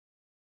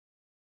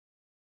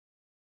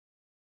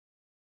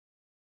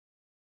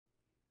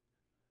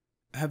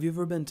Have you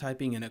ever been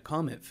typing in a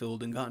comment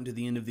field and gotten to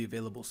the end of the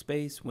available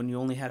space when you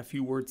only had a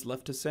few words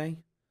left to say?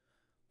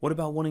 What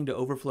about wanting to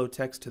overflow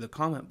text to the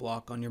comment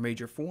block on your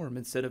major form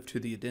instead of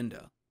to the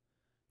addenda?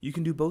 You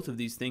can do both of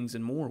these things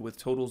and more with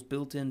Total's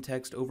built-in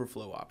text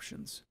overflow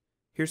options.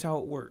 Here's how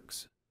it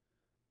works.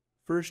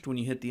 First, when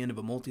you hit the end of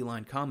a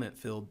multi-line comment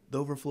field, the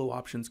overflow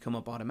options come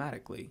up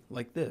automatically,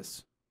 like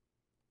this.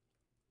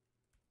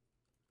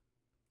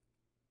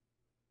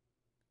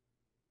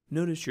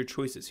 Notice your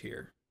choices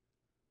here.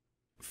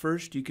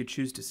 First, you could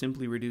choose to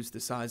simply reduce the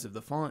size of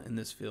the font in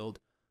this field,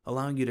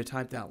 allowing you to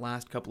type that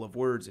last couple of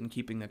words and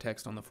keeping the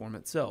text on the form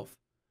itself.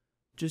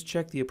 Just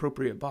check the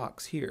appropriate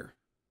box here.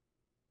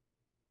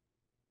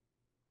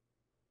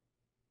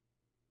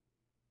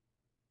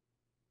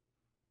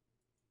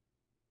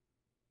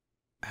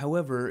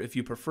 However, if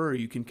you prefer,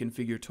 you can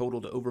configure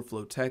Total to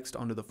overflow text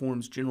onto the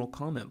form's general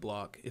comment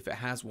block if it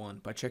has one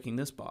by checking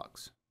this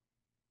box.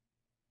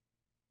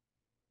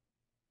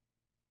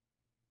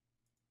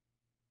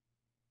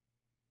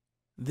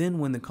 Then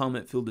when the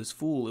comment field is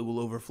full, it will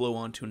overflow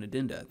onto an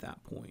addenda at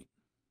that point.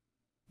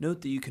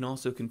 Note that you can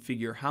also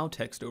configure how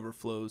text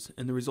overflows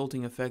and the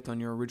resulting effect on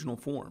your original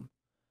form.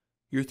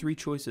 Your three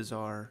choices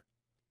are: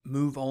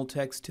 move all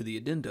text to the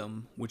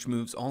addendum, which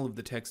moves all of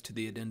the text to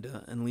the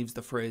addenda and leaves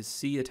the phrase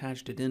 "See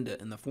attached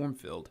addenda" in the form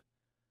field;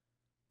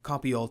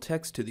 copy all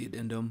text to the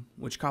addendum,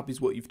 which copies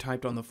what you've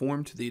typed on the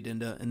form to the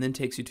addenda and then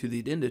takes you to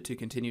the addenda to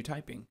continue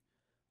typing;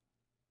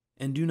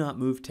 and do not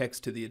move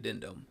text to the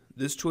addendum.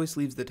 This choice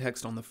leaves the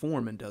text on the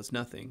form and does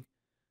nothing.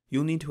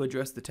 You'll need to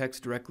address the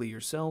text directly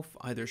yourself,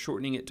 either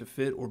shortening it to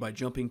fit or by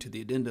jumping to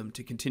the addendum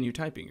to continue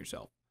typing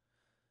yourself.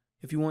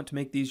 If you want to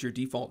make these your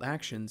default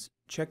actions,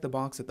 check the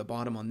box at the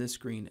bottom on this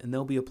screen and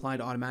they'll be applied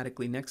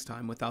automatically next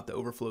time without the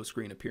overflow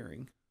screen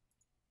appearing.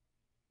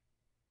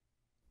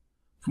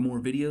 For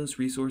more videos,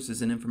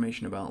 resources, and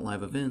information about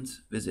live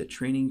events, visit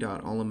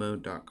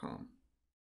training.alamo.com.